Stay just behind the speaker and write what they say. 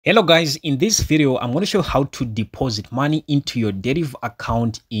Hello guys, in this video I'm going to show how to deposit money into your Deriv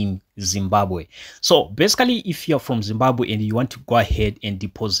account in Zimbabwe. So basically, if you're from Zimbabwe and you want to go ahead and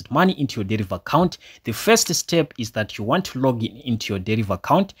deposit money into your Deriv account, the first step is that you want to log in into your Deriv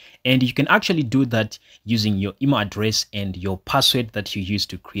account, and you can actually do that using your email address and your password that you use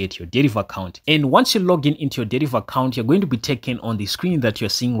to create your Deriv account. And once you log in into your Deriv account, you're going to be taken on the screen that you're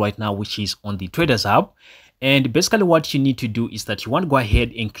seeing right now, which is on the Traders Hub. And basically what you need to do is that you want to go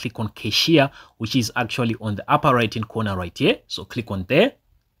ahead and click on cashier, which is actually on the upper right hand corner right here. So click on there.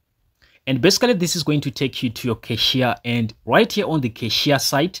 And basically this is going to take you to your cashier, and right here on the cashier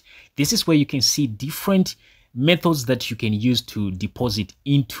site, this is where you can see different methods that you can use to deposit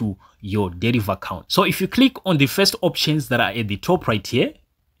into your Deriv account. So if you click on the first options that are at the top right here,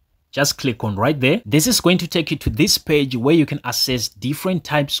 just click on right there. This is going to take you to this page where you can access different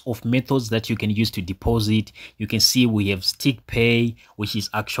types of methods that you can use to deposit. You can see we have Stick Pay, which is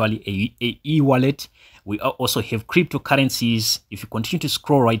actually a e-wallet. We also have cryptocurrencies. If you continue to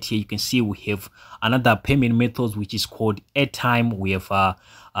scroll right here, you can see we have another payment method, which is called airtime. We have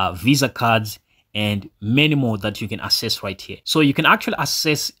Visa cards and many more that you can access right here. So you can actually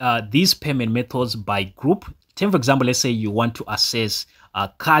access these payment methods by group. Take for example, let's say you want to access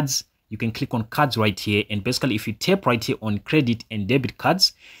cards. You can click on cards right here, and basically if you tap right here on credit and debit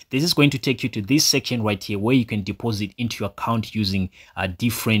cards, this is going to take you to this section right here where you can deposit into your account using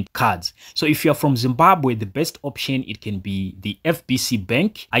different cards. So if you're from Zimbabwe, the best option, it can be the FBC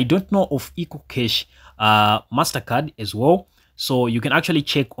Bank. I don't know of EcoCash MasterCard as well, so you can actually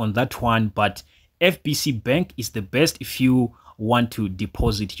check on that one, but FBC Bank is the best if you want to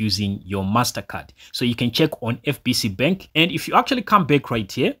deposit using your MasterCard. So you can check on FBC Bank, and if you actually come back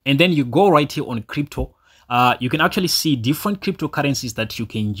right here and then you go right here on crypto, you can actually see different cryptocurrencies that you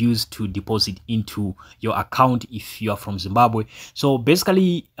can use to deposit into your account if you are from Zimbabwe. So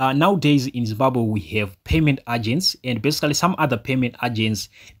basically nowadays in Zimbabwe we have payment agents, and basically some other payment agents,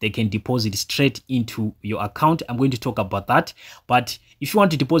 they can deposit straight into your account. I'm going to talk about that, but if you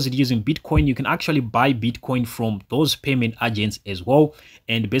want to deposit using Bitcoin, you can actually buy Bitcoin from those payment agents as well,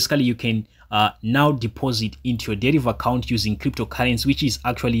 and basically you can now deposit into your Deriv account using cryptocurrency, which is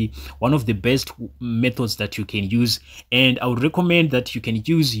actually one of the best methods that you can use. And I would recommend that you can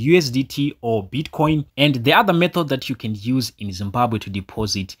use USDT or Bitcoin. And the other method that you can use in Zimbabwe to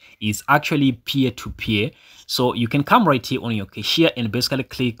deposit is actually peer-to-peer. So you can come right here on your cashier and basically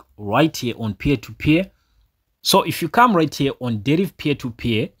click right here on peer-to-peer. So if you come right here on Deriv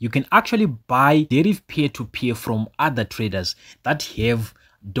peer-to-peer, you can actually buy Deriv peer-to-peer from other traders that have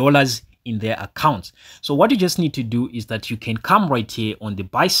dollars in their accounts. So what you just need to do is that you can come right here on the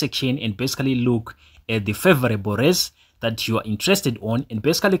buy section and basically look at the favorable rates that you are interested on, and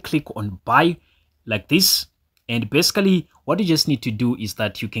basically click on buy like this. And basically what you just need to do is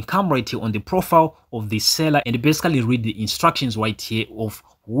that you can come right here on the profile of the seller and basically read the instructions right here of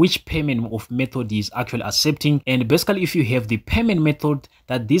which payment of method is actually accepting. And basically if you have the payment method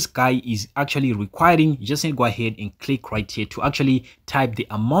that this guy is actually requiring, you just need to go ahead and click right here to actually type the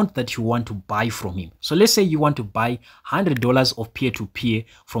amount that you want to buy from him. So let's say you want to buy $100 of peer-to-peer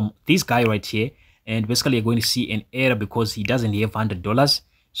from this guy right here, and basically you're going to see an error because he doesn't have $100.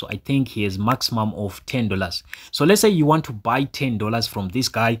 So I think he has maximum of $10. So let's say you want to buy $10 from this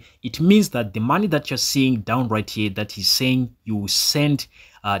guy. It means that the money that you're seeing down right here that he's saying you send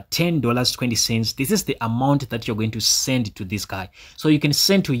 $10.20, this is the amount that you're going to send to this guy. So you can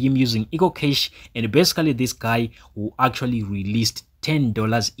send to him using EcoCash, and basically this guy will actually release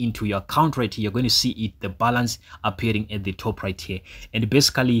 $10 into your account right here. You're going to see it, the balance appearing at the top right here. And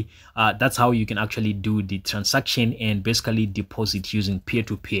basically that's how you can actually do the transaction and basically deposit using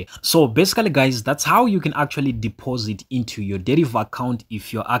peer-to-peer. So basically guys, that's how you can actually deposit into your Deriv account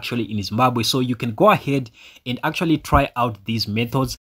if you're actually in Zimbabwe. So you can go ahead and actually try out these methods.